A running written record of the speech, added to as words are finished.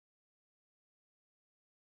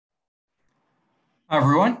Hi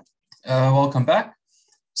everyone, welcome back.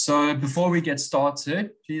 So before we get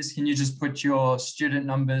started, please can you just put your student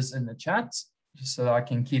numbers in the chat just so that I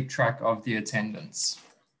can keep track of the attendance.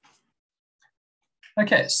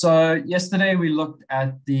 Okay, so yesterday we looked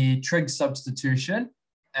at the trig substitution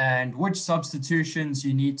and which substitutions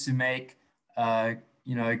you need to make,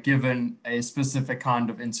 given a specific kind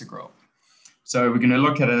of integral. So we're going to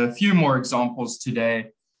look at a few more examples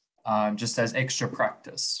today, just as extra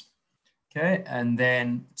practice. Okay, and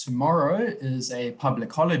then tomorrow is a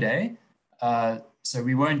public holiday, so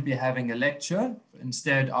we won't be having a lecture.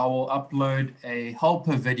 Instead, I will upload a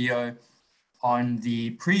helper video on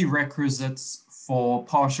the prerequisites for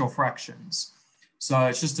partial fractions. So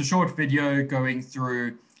it's just a short video going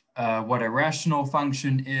through what a rational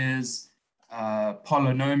function is,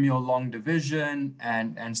 polynomial long division,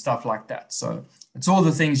 and stuff like that. So it's all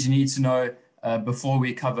the things you need to know before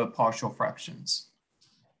we cover partial fractions.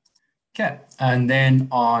 Okay, and then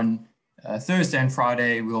on Thursday and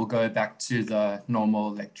Friday, we'll go back to the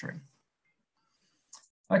normal lecturing.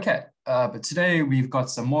 Okay, but today we've got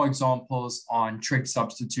some more examples on trig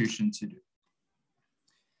substitution to do.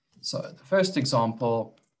 So the first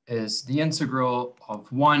example is the integral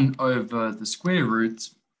of 1 over the square root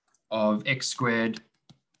of x squared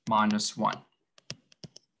minus 1.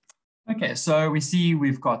 Okay, so we see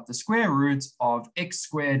we've got the square root of x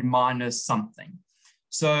squared minus something.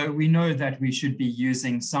 So we know that we should be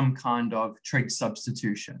using some kind of trig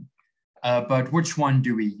substitution, but which one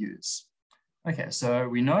do we use? Okay, so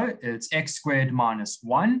we know it's x squared minus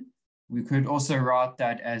 1. We could also write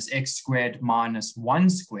that as x squared minus 1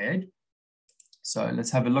 squared. So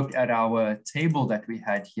let's have a look at our table that we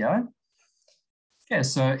had here. Okay,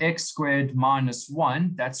 so x squared minus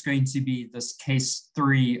 1, that's going to be this case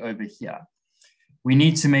 3 over here. We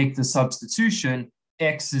need to make the substitution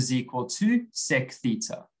x is equal to sec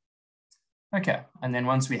theta. Okay, and then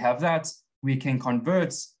once we have that, we can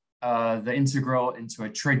convert the integral into a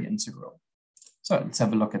trig integral. So let's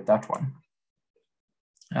have a look at that one.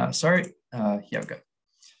 Here we go.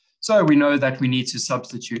 So we know that we need to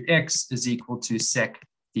substitute x is equal to sec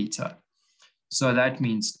theta. So that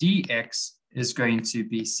means dx is going to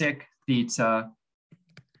be sec theta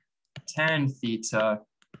tan theta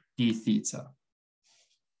d theta.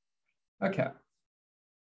 Okay.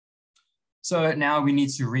 So now we need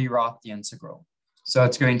to rewrite the integral. So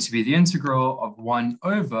it's going to be the integral of 1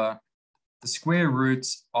 over the square root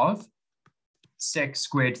of sec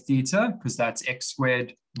squared theta, because that's x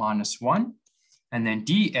squared minus 1. And then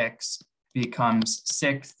dx becomes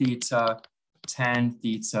sec theta tan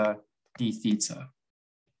theta d theta.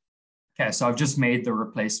 Okay, so I've just made the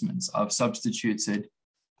replacements. I've substituted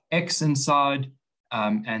x inside,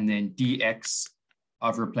 and then dx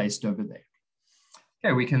I've replaced over there.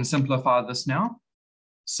 Okay, we can simplify this now.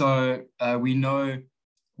 So we know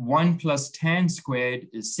 1 plus tan squared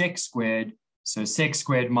is sec squared. So sec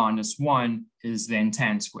squared minus 1 is then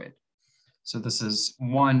tan squared. So this is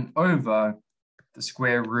 1 over the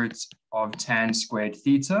square root of tan squared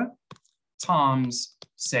theta times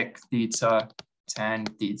sec theta tan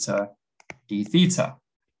theta d theta.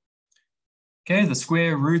 Okay, the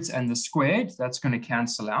square root and the squared, that's going to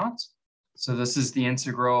cancel out. So this is the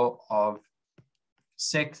integral of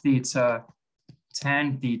sec theta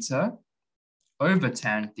tan theta over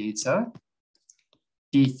tan theta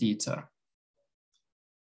d theta.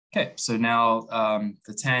 Okay, so now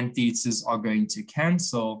the tan thetas are going to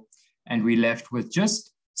cancel and we're left with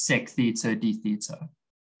just sec theta d theta.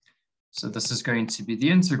 So this is going to be the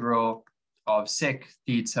integral of sec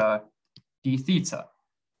theta d theta.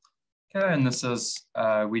 Okay, and this is,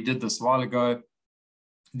 we did this a while ago.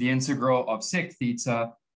 The integral of sec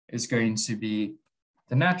theta is going to be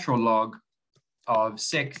the natural log of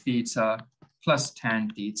sec theta plus tan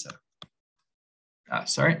theta.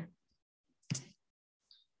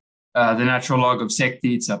 The natural log of sec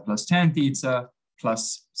theta plus tan theta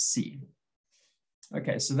plus c.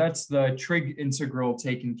 Okay, so that's the trig integral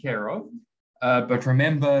taken care of. But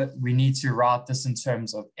remember, we need to write this in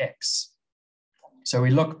terms of x. So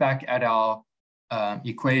we look back at our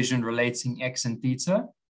equation relating x and theta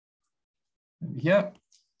over here.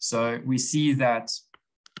 So we see that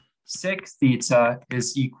sec theta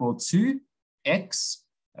is equal to x.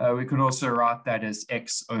 We could also write that as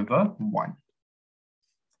x over 1.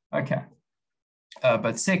 Okay,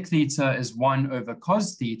 but sec theta is 1 over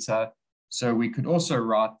cos theta. So we could also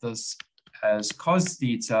write this as cos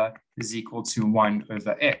theta is equal to 1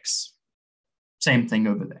 over x. Same thing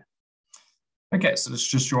over there. Okay, so let's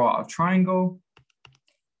just draw our triangle.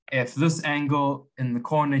 If this angle in the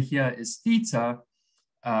corner here is theta,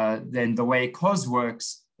 then the way cos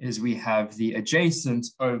works is we have the adjacent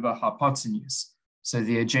over hypotenuse. So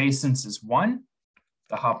the adjacent is 1,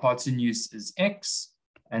 the hypotenuse is x,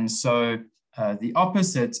 and so the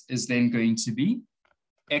opposite is then going to be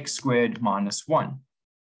x squared minus 1.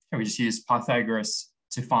 Okay, we just use Pythagoras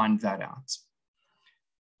to find that out.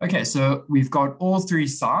 Okay, so we've got all three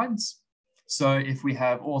sides. So if we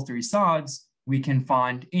have all three sides, we can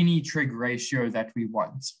find any trig ratio that we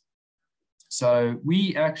want. So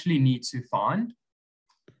we actually need to find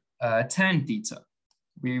tan theta.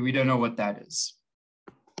 We don't know what that is.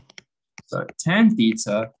 So tan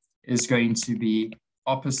theta is going to be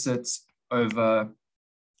opposites over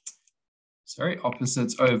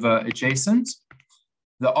adjacent.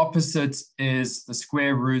 The opposite is the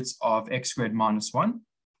square root of x squared minus 1.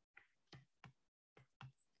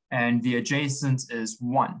 And the adjacent is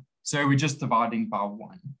 1. So we're just dividing by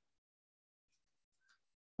 1.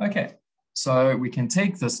 Okay, so we can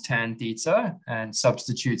take this tan theta and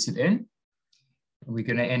substitute it in. We're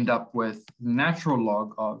going to end up with the natural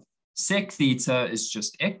log of sec theta is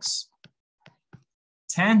just x.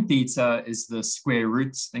 Tan theta is the square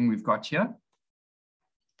root thing we've got here.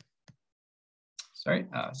 Sorry,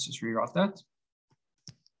 let's just rewrite that.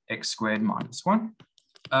 X squared minus 1,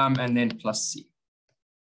 and then plus c.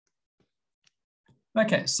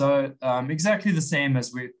 Okay, so exactly the same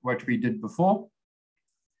as what we did before.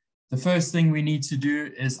 The first thing we need to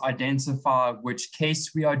do is identify which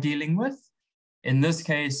case we are dealing with. In this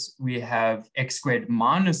case, we have x squared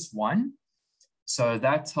minus 1. So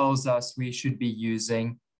that tells us we should be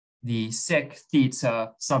using the sec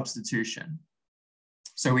theta substitution.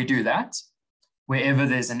 So we do that. Wherever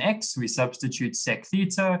there's an x, we substitute sec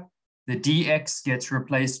theta. The dx gets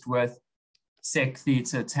replaced with sec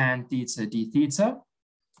theta tan theta d theta.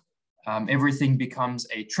 Everything becomes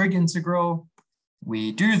a trig integral.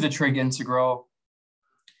 We do the trig integral.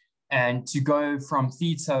 And to go from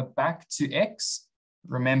theta back to x,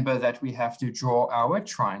 remember that we have to draw our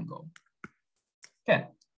triangle. Okay,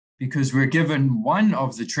 because we're given one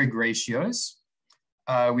of the trig ratios,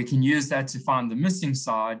 we can use that to find the missing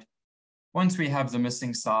side. Once we have the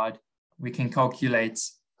missing side, we can calculate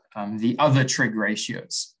the other trig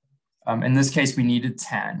ratios. In this case, we needed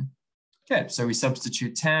tan. Okay, so we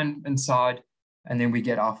substitute tan inside, and then we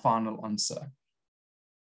get our final answer.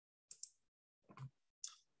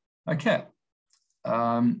 Okay, you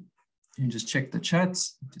can just check the chat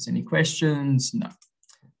if there's any questions. No.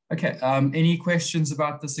 Okay, any questions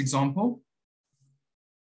about this example?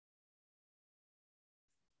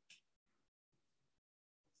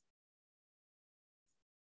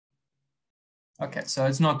 Okay, so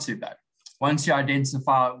it's not too bad. Once you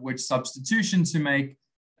identify which substitution to make,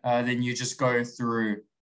 then you just go through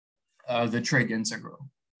the trig integral.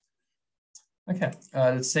 Okay,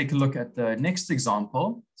 let's take a look at the next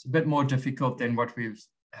example. It's a bit more difficult than what we've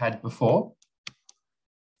had before.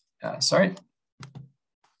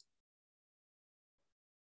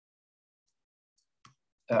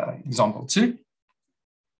 Example 2.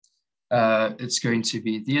 It's going to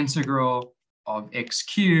be the integral of x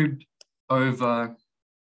cubed over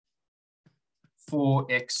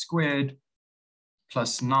 4x squared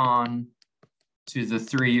plus 9 to the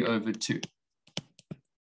 3 over 2.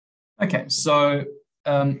 Okay, so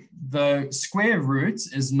the square root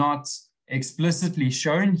is not explicitly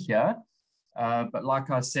shown here, but like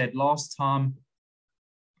I said last time,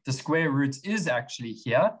 the square root is actually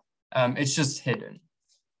here. It's just hidden.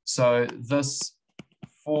 So this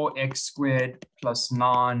 4x squared plus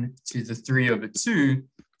 9 to the 3 over 2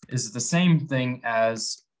 is the same thing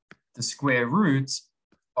as the square root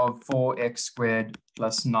of 4x squared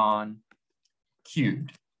plus 9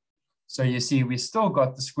 cubed. So you see, we still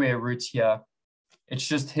got the square root here. It's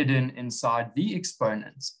just hidden inside the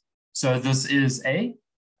exponent. So this is a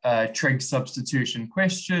trig substitution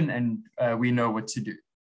question, and we know what to do.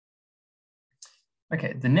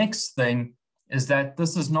 Okay, the next thing is that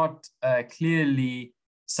this is not clearly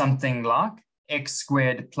something like x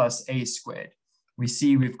squared plus a squared. We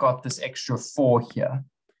see we've got this extra 4 here.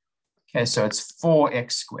 Okay, so it's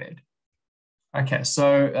 4x squared. Okay,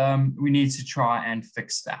 so we need to try and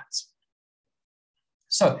fix that.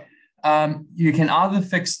 So you can either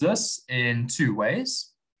fix this in 2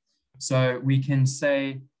 ways. So we can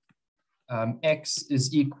say x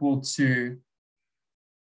is equal to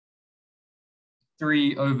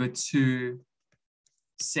 3 over 2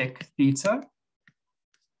 sec theta.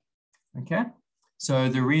 Okay, so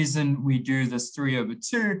the reason we do this 3 over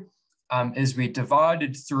 2 is we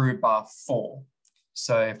divided through by 4.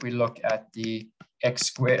 So if we look at the x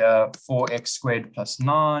squared, 4x squared plus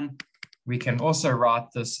 9, we can also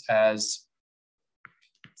write this as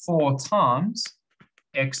 4 times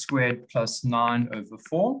x squared plus 9 over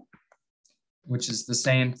 4. which is the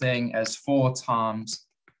same thing as 4 times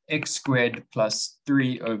x squared plus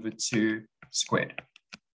 3 over 2 squared.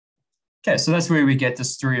 Okay, so that's where we get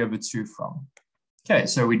this 3 over 2 from. Okay,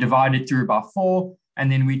 so we divided through by 4,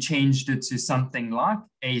 and then we changed it to something like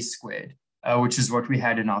a squared, which is what we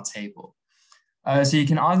had in our table. So you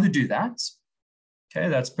can either do that, okay,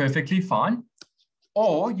 that's perfectly fine,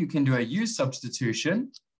 or you can do a u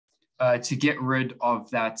substitution to get rid of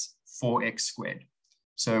that 4x squared.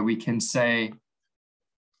 So we can say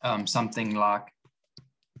something like,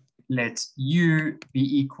 let u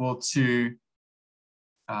be equal to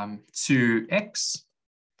 2x.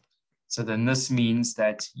 So then this means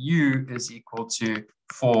that u is equal to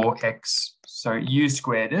 4x. So u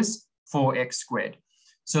squared is 4x squared.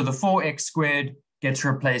 So the 4x squared gets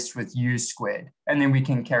replaced with u squared, and then we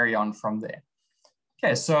can carry on from there.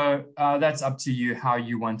 Okay, so that's up to you how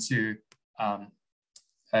you want to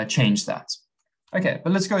change that. Okay,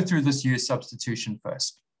 but let's go through this u substitution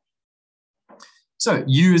first. So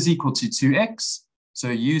u is equal to 2x. So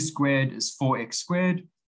u squared is 4x squared.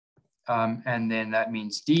 And then that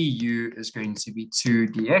means du is going to be 2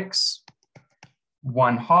 dx.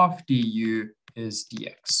 1/2 du is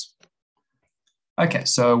dx. Okay,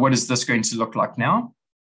 so what is this going to look like now?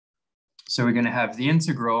 So we're going to have the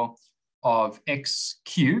integral of x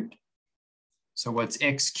cubed. So what's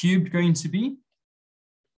x cubed going to be?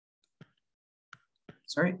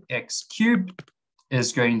 Sorry, x cubed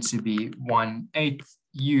is going to be 1/8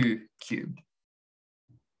 u cubed.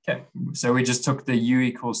 Okay, so we just took the u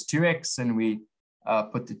equals 2x and we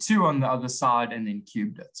put the 2 on the other side and then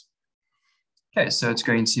cubed it. Okay, so it's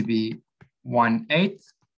going to be 1/8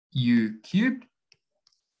 u cubed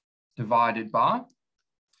divided by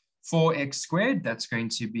 4x squared, that's going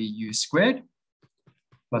to be u squared,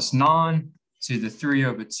 plus 9 to the 3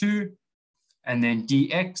 over 2, and then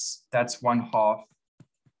dx, that's 1/2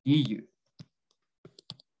 du.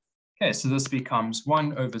 Okay, so this becomes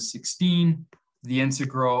 1 over 16, the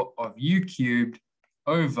integral of u cubed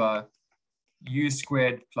over u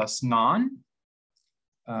squared plus 9.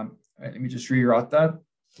 Let me just rewrite that.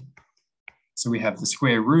 So we have the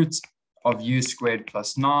square root of u squared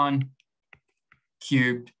plus 9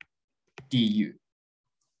 cubed du.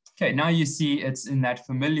 Okay, now you see it's in that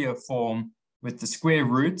familiar form with the square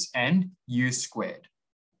root and u squared.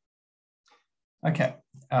 Okay,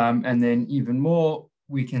 and then even more,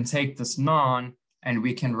 we can take this 9 and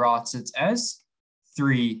we can write it as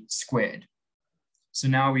 3 squared. So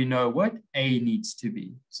now we know what a needs to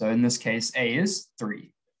be. So in this case, a is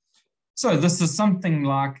 3. So this is something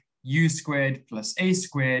like u squared plus a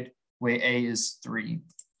squared, where a is 3.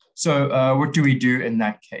 So what do we do in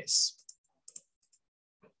that case?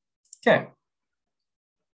 Okay.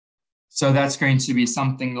 So that's going to be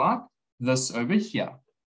something like this over here.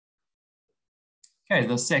 Okay,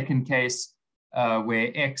 the second case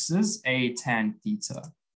where x is a tan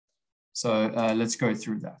theta. So let's go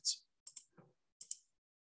through that.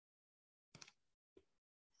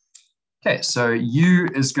 Okay, so u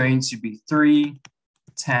is going to be 3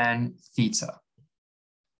 tan theta.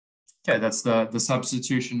 Okay, that's the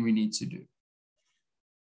substitution we need to do.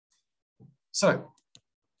 So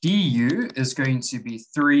du is going to be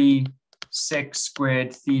 3 sec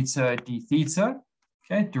squared theta d theta.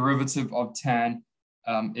 Okay, derivative of tan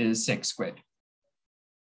is sec squared.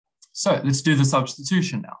 So let's do the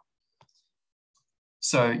substitution now.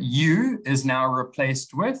 So u is now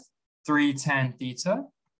replaced with 3 tan theta.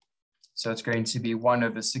 So it's going to be 1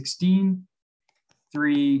 over 16,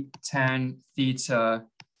 3 tan theta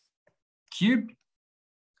cubed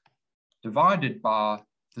divided by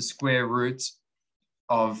the square root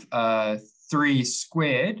of 3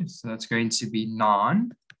 squared. So that's going to be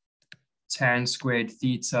 9 tan squared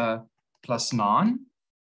theta plus 9.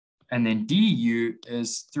 And then du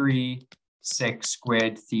is 3 sec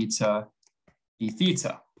squared theta d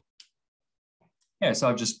theta. Yeah, so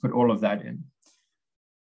I've just put all of that in.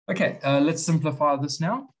 Okay, let's simplify this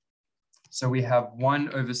now. So we have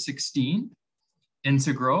 1 over 16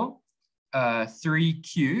 integral 3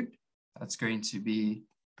 cubed. That's going to be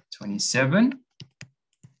 27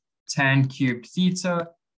 tan cubed theta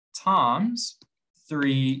times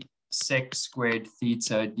 3 sec squared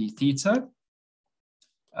theta d theta,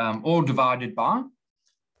 all divided by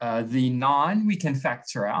the 9 we can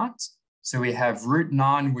factor out. So we have root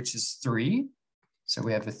 9, which is 3. So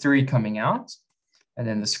we have a 3 coming out. And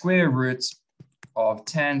then the square root of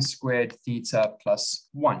tan squared theta plus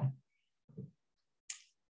 1.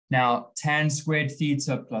 Now, tan squared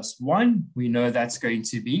theta plus 1, we know that's going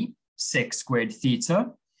to be sec squared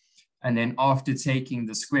theta. And then after taking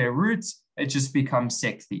the square root, it just becomes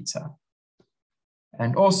sec theta.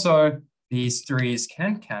 And also, these 3's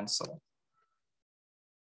can cancel.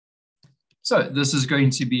 So this is going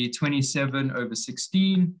to be 27 over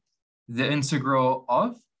 16, the integral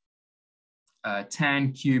of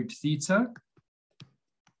tan cubed theta.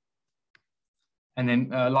 And then,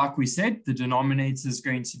 like we said, the denominator is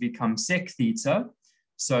going to become sec theta.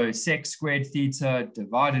 So sec squared theta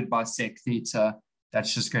divided by sec theta,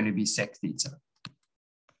 that's just going to be sec theta.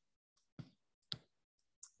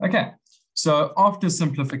 Okay, so after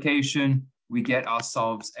simplification, we get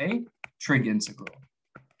ourselves a trig integral.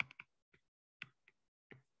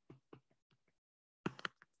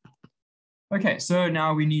 Okay, so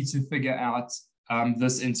now we need to figure out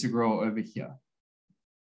this integral over here.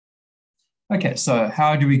 Okay, so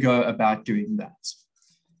how do we go about doing that?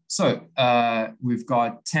 So we've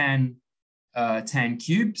got tan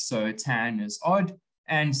cubed, so tan is odd,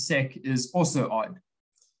 and sec is also odd.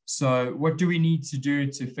 So what do we need to do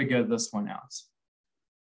to figure this one out?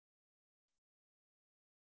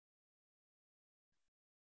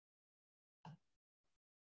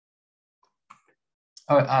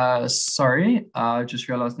 Oh, sorry, just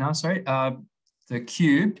realized now, sorry. The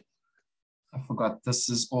cubed, I forgot this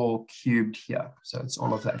is all cubed here. So it's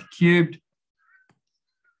all of that cubed.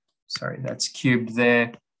 Sorry, that's cubed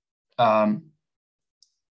there. So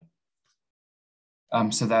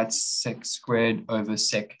that's sec squared over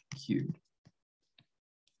sec cubed.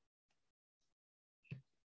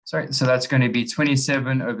 Sorry, so that's going to be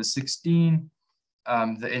 27 over 16,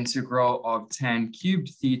 the integral of tan cubed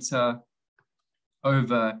theta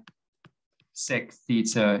over sec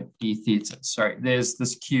theta d theta. Sorry, there's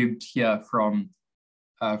this cubed here from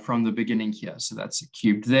the beginning here. So that's a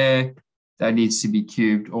cubed there. That needs to be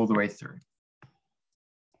cubed all the way through.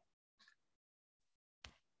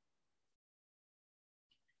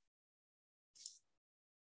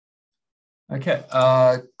 Okay,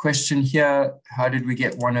 question here, how did we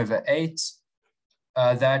get 1 over 8?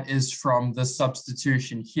 That is from the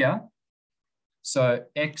substitution here. So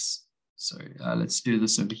x, let's do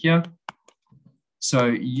this over here. So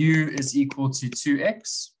u is equal to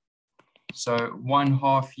 2x. So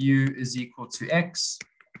 1/2 u is equal to x.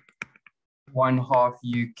 1/2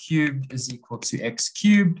 u cubed is equal to x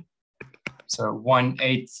cubed. So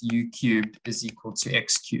 1/8 u cubed is equal to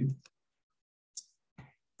x cubed.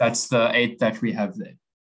 That's the 8 that we have there.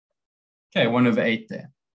 Okay, 1 over 8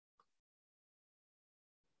 there.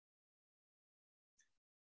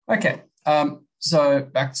 Okay, so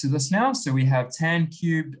back to this now. So we have tan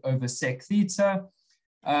cubed over sec theta.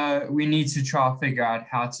 We need to try to figure out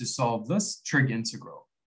how to solve this trig integral.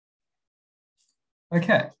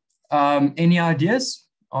 Okay, any ideas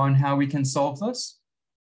on how we can solve this?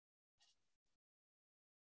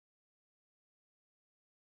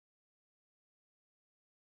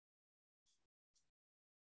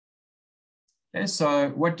 Okay, so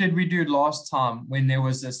what did we do last time when there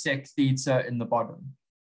was a sec theta in the bottom?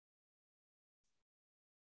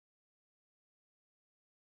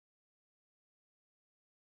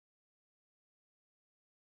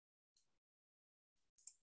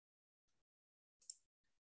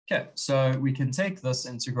 Okay, so we can take this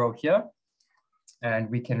integral here and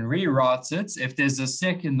we can rewrite it. If there's a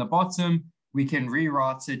sec in the bottom, we can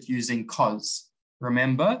rewrite it using cos.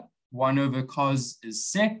 Remember, 1 over cos is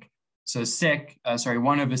sec. So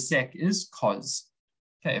 1 over sec is cos.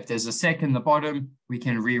 Okay, if there's a sec in the bottom, we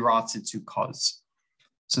can rewrite it to cos.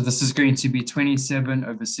 So this is going to be 27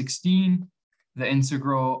 over 16, the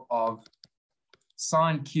integral of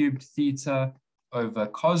sine cubed theta over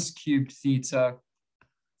cos cubed theta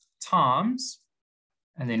times,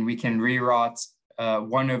 and then we can rewrite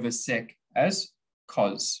 1 over sec as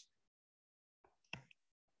cos.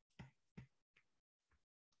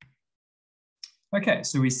 Okay,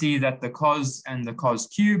 so we see that the cos and the cos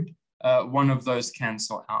cubed, one of those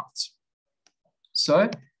cancel out. So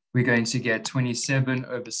we're going to get 27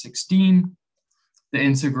 over 16, the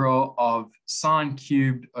integral of sine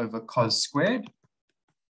cubed over cos squared.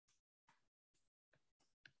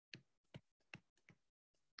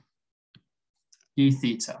 D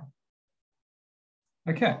theta.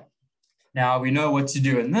 Okay, now we know what to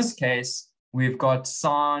do in this case. We've got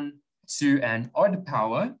sine to an odd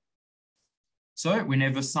power. So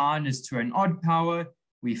whenever sine is to an odd power,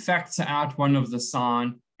 we factor out one of the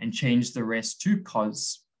sine and change the rest to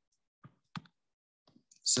cos.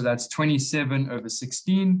 So that's 27 over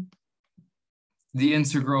 16, the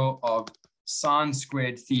integral of sine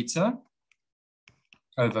squared theta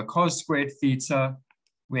over cos squared theta,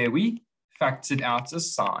 where we factored out a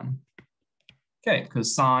sine. Okay,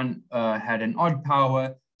 because sine had an odd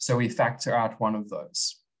power, so we factor out one of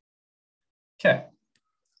those. Okay,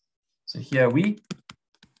 so here we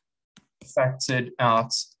factored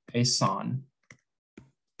out a sine.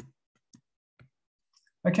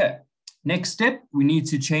 Okay, Next step, we need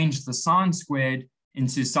to change the sine squared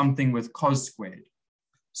into something with cos squared.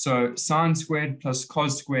 So sine squared plus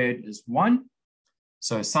cos squared is 1.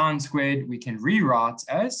 So sine squared we can rewrite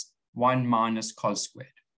as 1 minus cos squared.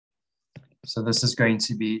 So this is going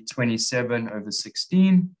to be 27 over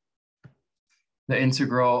 16. The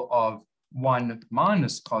integral of 1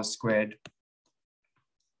 minus cos squared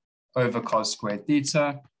over cos squared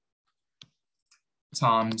theta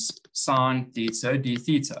times sine theta d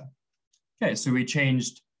theta. Okay, so we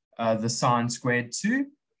changed the sine squared to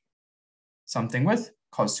something with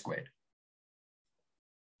cos squared.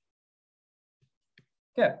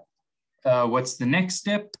 Okay, what's the next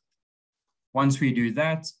step? Once we do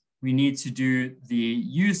that, we need to do the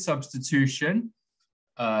u substitution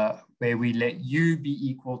where we let u be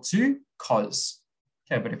equal to cos.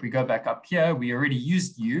 Okay, but if we go back up here, we already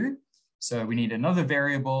used u, so we need another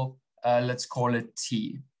variable. Let's call it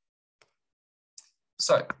t.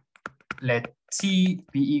 So let t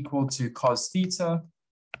be equal to cos theta.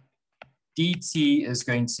 dt is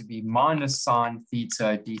going to be minus sine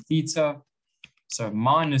theta d theta. So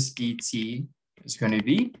minus dt is going to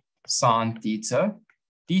be sine theta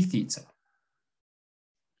d theta.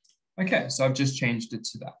 Okay, so I've just changed it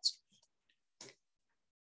to that.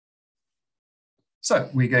 So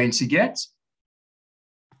we're going to get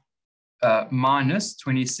minus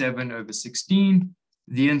 27 over 16,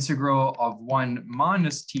 the integral of 1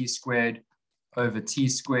 minus t squared over t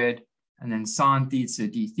squared, and then sine theta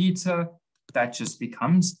d theta, that just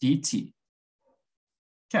becomes dt.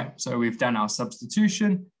 Okay, so we've done our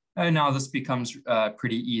substitution, and now this becomes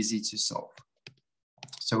pretty easy to solve.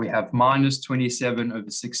 So we have minus 27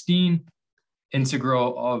 over 16,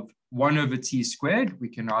 integral of 1 over t squared, we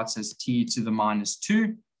can write as t to the minus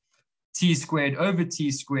 2, t squared over t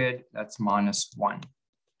squared, that's minus 1.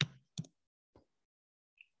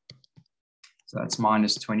 So that's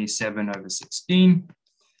minus 27 over 16.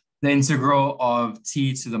 The integral of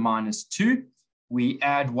t to the minus 2, we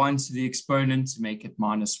add 1 to the exponent to make it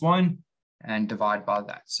minus 1 and divide by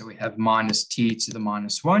that. So we have minus t to the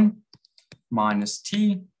minus 1 minus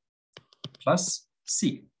t plus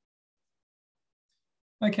c.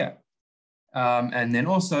 Okay. And then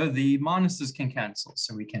also the minuses can cancel.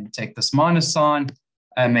 So we can take this minus sign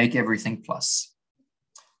and make everything plus.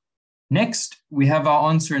 Next, we have our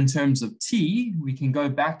answer in terms of t. We can go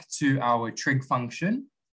back to our trig function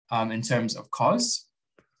in terms of cos.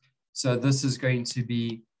 So this is going to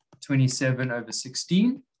be 27 over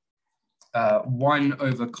 16, 1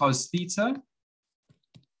 over cos theta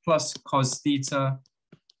plus cos theta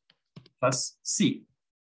plus c.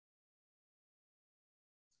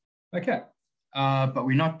 Okay, but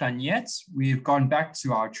we're not done yet. We've gone back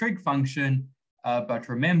to our trig function, but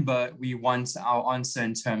remember, we want our answer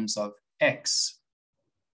in terms of x.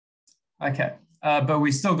 Okay, but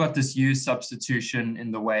we still got this u substitution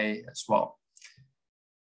in the way as well.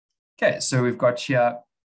 Okay, so we've got here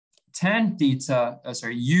tan theta,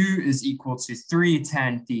 u is equal to 3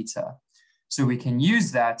 tan theta. So we can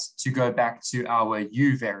use that to go back to our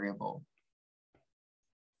u variable.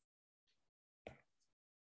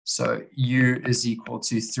 So u is equal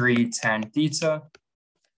to 3 tan theta.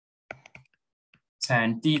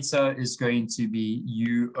 Tan theta is going to be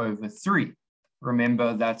u over 3.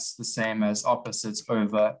 Remember, that's the same as opposites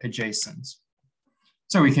over adjacent.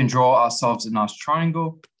 So we can draw ourselves a nice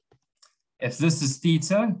triangle. If this is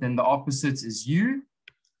theta, then the opposite is u.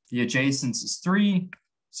 The adjacent is 3.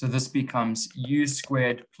 So this becomes u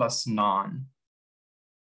squared plus 9.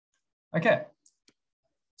 Okay,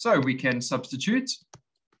 so we can substitute.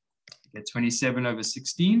 Get 27 over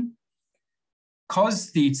 16. Cos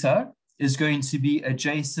theta is going to be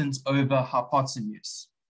adjacent over hypotenuse.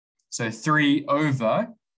 So 3 over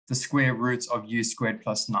the square root of u squared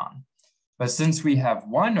plus 9. But since we have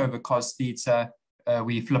 1 over cos theta,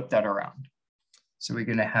 we flip that around. So we're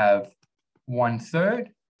going to have 1/3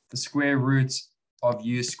 the square root of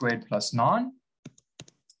u squared plus 9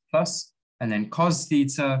 plus, and then cos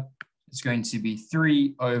theta is going to be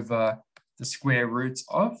 3 over the square root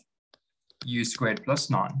of u squared plus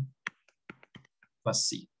 9 plus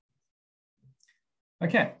c.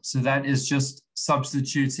 Okay, so that is just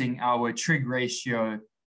substituting our trig ratio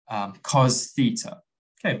cos theta,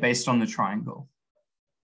 okay, based on the triangle.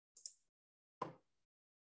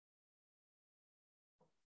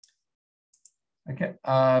 Okay,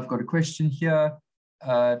 I've got a question here.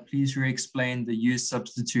 Please re-explain the u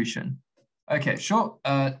substitution. Okay, sure.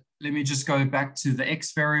 Let me just go back to the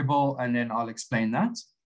x variable and then I'll explain that.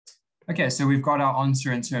 Okay, so we've got our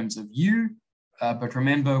answer in terms of u, but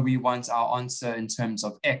remember we want our answer in terms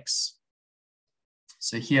of x.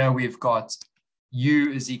 So here we've got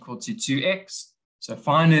u is equal to 2x. So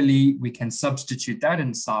finally, we can substitute that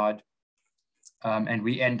inside, and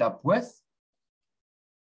we end up with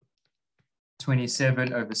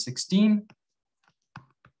 27 over 16,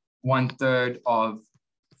 1/3 of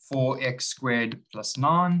 4x squared plus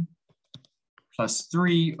 9, plus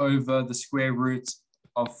 3 over the square root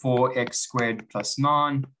of 4x squared plus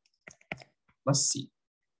 9, plus c.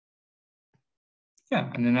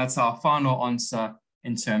 Yeah, and then that's our final answer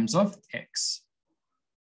in terms of x.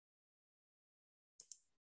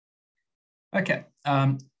 Okay,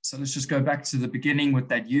 so let's just go back to the beginning with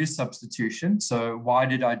that u substitution. So why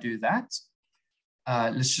did I do that?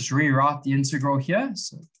 Let's just rewrite the integral here.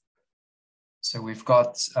 So we've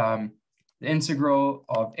got the integral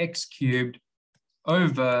of x cubed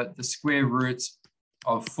over the square root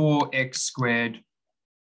of 4x squared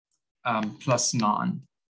plus 9.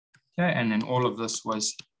 Okay, and then all of this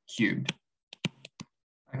was cubed.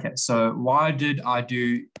 Okay, so why did I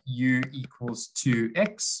do u equals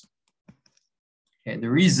 2x? Okay,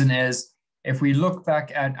 the reason is if we look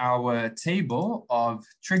back at our table of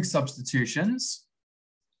trig substitutions,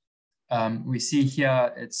 we see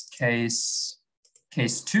here it's case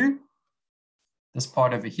 2, this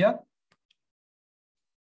part over here.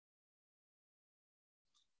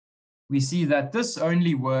 We see that this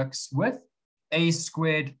only works with a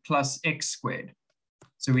squared plus x squared.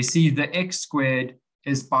 So we see the x squared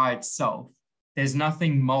is by itself. There's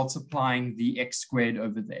nothing multiplying the x squared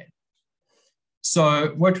over there.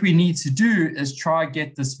 So what we need to do is try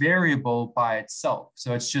get this variable by itself.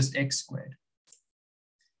 So it's just x squared.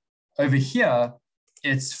 Over here,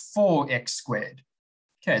 it's 4x squared.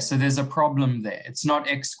 Okay, so there's a problem there. It's not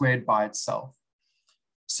x squared by itself.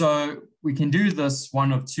 So we can do this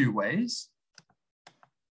one of two ways.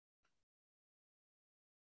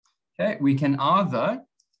 Okay, we can either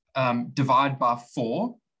divide by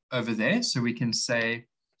 4 over there. So we can say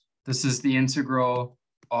this is the integral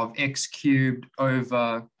of x cubed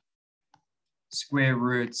over square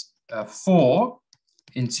root 4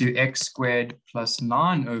 into x squared plus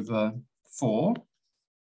 9 over 4,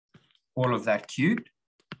 all of that cubed.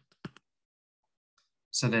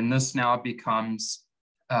 So then this now becomes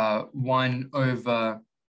 1 over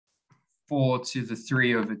 4 to the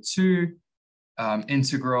 3 over 2,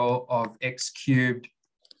 integral of x cubed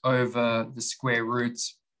over the square root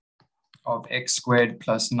of x squared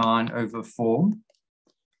plus 9 over 4,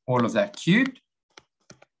 all of that cubed.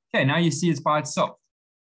 Okay, now you see it's by itself.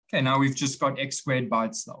 Okay, now we've just got x squared by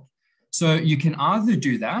itself. So you can either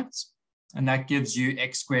do that, and that gives you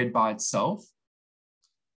x squared by itself,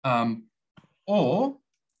 or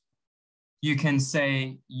you can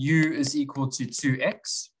say u is equal to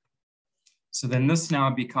 2x. So then this now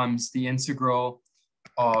becomes the integral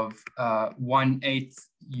of 1/8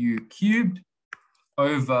 u cubed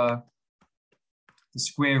over the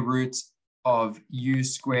square root of u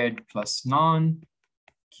squared plus 9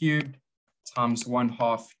 cubed times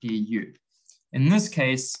 1/2 du. In this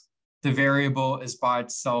case, the variable is by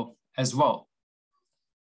itself as well.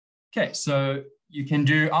 Okay, so you can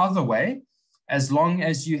do either way, as long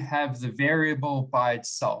as you have the variable by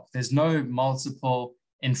itself. There's no multiple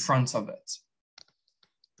in front of it.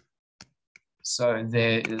 So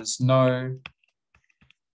there is no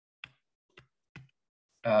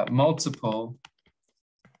multiple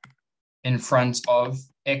in front of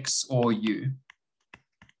x or u.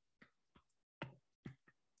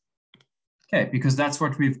 Okay, because that's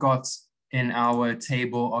what we've got in our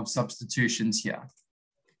table of substitutions here.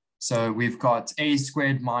 So we've got a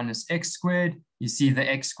squared minus x squared. You see the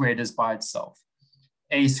x squared is by itself.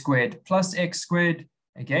 A squared plus x squared,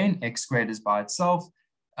 again, x squared is by itself.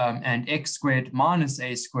 And x squared minus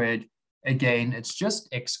a squared, again, it's just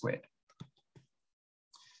x squared.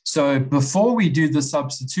 So before we do the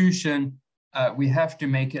substitution, we have to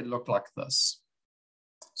make it look like this.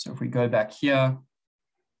 So if we go back here,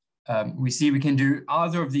 we see we can do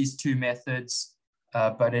either of these two methods,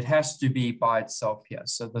 but it has to be by itself here.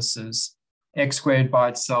 So this is x squared by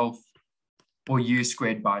itself or u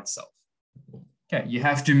squared by itself. Okay, you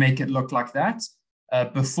have to make it look like that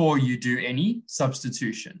before you do any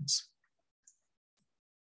substitutions.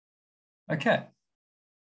 Okay,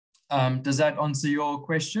 does that answer your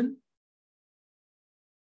question?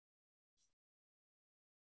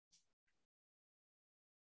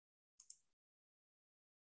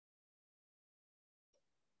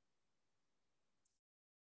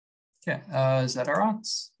 Okay, is that all right?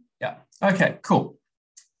 Yeah, okay, cool.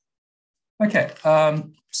 Okay,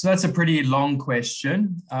 so that's a pretty long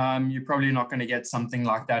question. You're probably not going to get something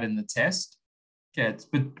like that in the test. Okay, it's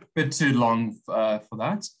a bit too long for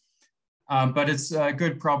that. But it's a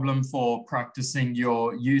good problem for practicing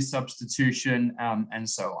your u substitution and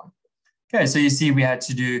so on. Okay, so you see we had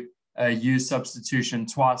to do use substitution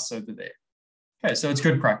twice over there. Okay, so it's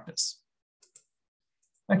good practice.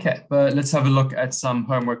 Okay, but let's have a look at some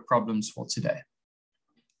homework problems for today.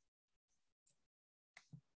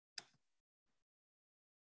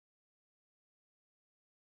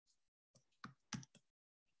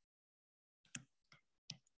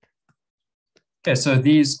 Okay, so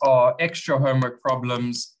these are extra homework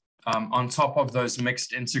problems on top of those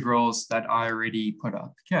mixed integrals that I already put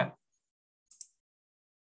up. Okay.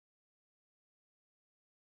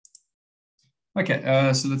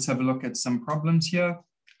 Okay, so let's have a look at some problems here.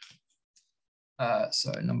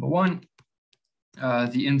 So number one,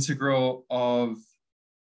 the integral of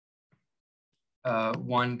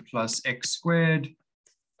 1 plus x squared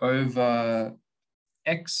over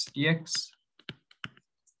x dx.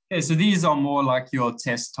 Okay, so these are more like your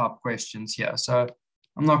test type questions here. So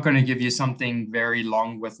I'm not going to give you something very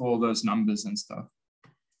long with all those numbers and stuff.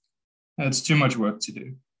 It's too much work to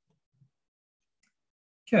do.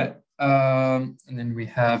 Okay, and then we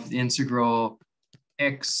have the integral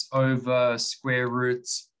x over square root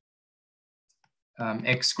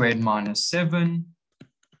x squared minus 7.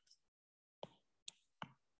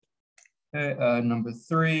 Okay, number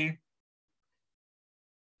 3.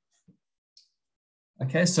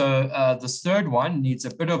 Okay, so this third one needs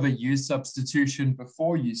a bit of a use substitution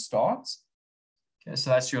before you start. Okay, so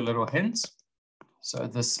that's your little hint. So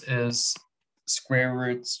this is square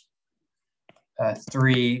root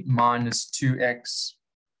 3 minus 2x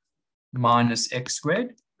minus x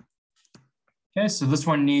squared. Okay, so this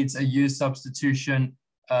one needs a use substitution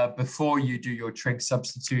before you do your trig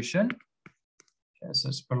substitution. Okay, so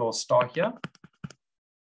let's put a little star here.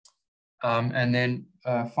 And then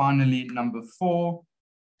finally, number 4.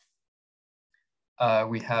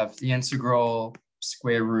 We have the integral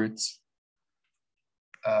square root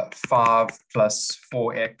 5 plus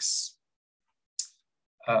 4x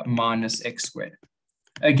minus x squared.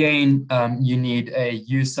 Again, you need a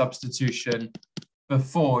use substitution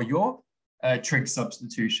before your trig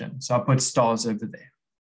substitution. So I put stars over there.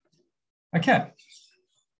 Okay.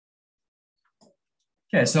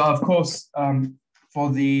 Okay, so of course,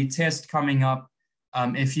 for the test coming up,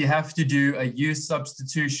 if you have to do a use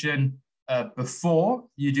substitution before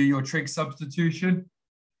you do your trig substitution,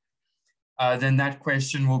 then that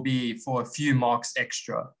question will be for a few marks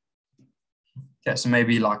extra. Okay, so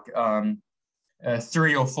maybe like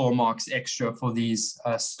 3 or 4 marks extra for these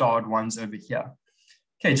starred ones over here.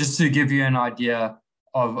 Okay, just to give you an idea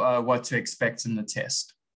of what to expect in the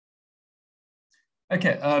test.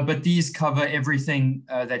 Okay, but these cover everything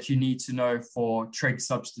that you need to know for trig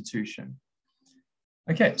substitution.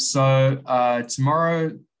 Okay, so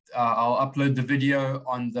tomorrow I'll upload the video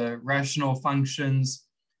on the rational functions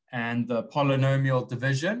and the polynomial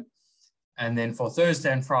division. And then for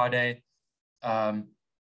Thursday and Friday,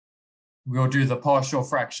 we'll do the partial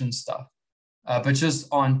fraction stuff. But just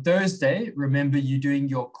on Thursday, remember you're doing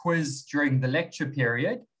your quiz during the lecture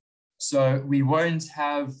period. So we won't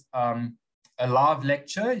have a live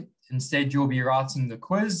lecture. Instead, you'll be writing the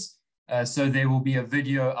quiz. So there will be a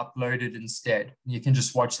video uploaded instead. You can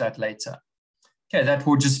just watch that later. Okay, that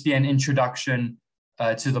will just be an introduction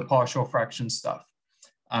to the partial fraction stuff.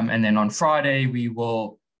 And then on Friday, we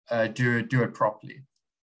will do it properly.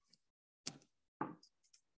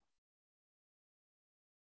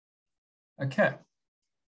 Okay.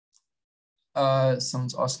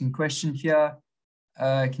 Someone's asking a question here.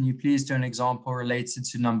 Can you please do an example related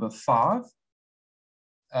to number 5?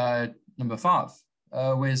 Number 5.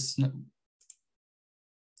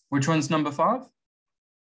 Which one's number 5?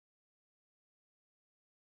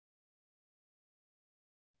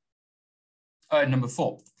 Number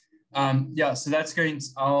 4. Yeah, so that's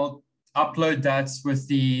I'll upload that with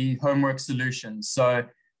the homework solutions. So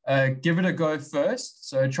give it a go first.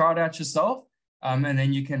 So try it out yourself, and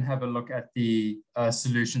then you can have a look at the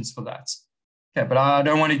solutions for that. Okay, but I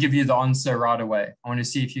don't want to give you the answer right away. I want to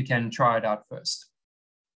see if you can try it out first.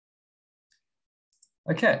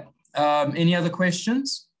 Okay, any other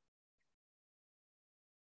questions?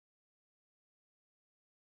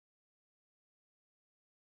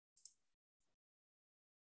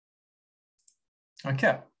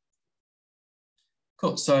 Okay.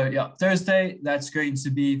 Cool. So yeah, Thursday, that's going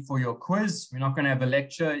to be for your quiz. We're not going to have a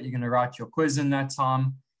lecture. You're going to write your quiz in that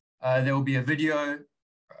time. There will be a video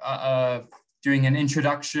doing an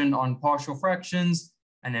introduction on partial fractions.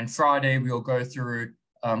 And then Friday, we'll go through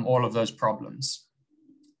all of those problems.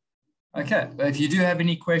 Okay, but if you do have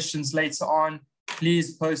any questions later on,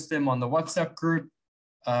 please post them on the WhatsApp group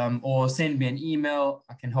or send me an email.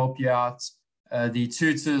 I can help you out. The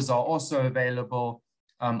tutors are also available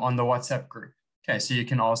on the WhatsApp group. Okay, so you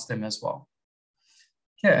can ask them as well.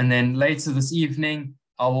 Okay, and then later this evening,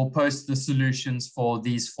 I will post the solutions for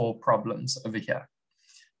these 4 problems over here.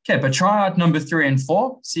 Okay, but try out number 3 and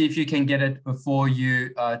 4. See if you can get it before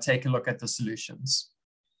you take a look at the solutions.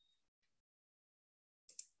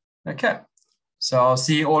 Okay, so I'll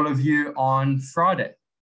see all of you on Friday.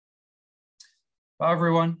 Bye,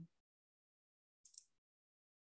 everyone.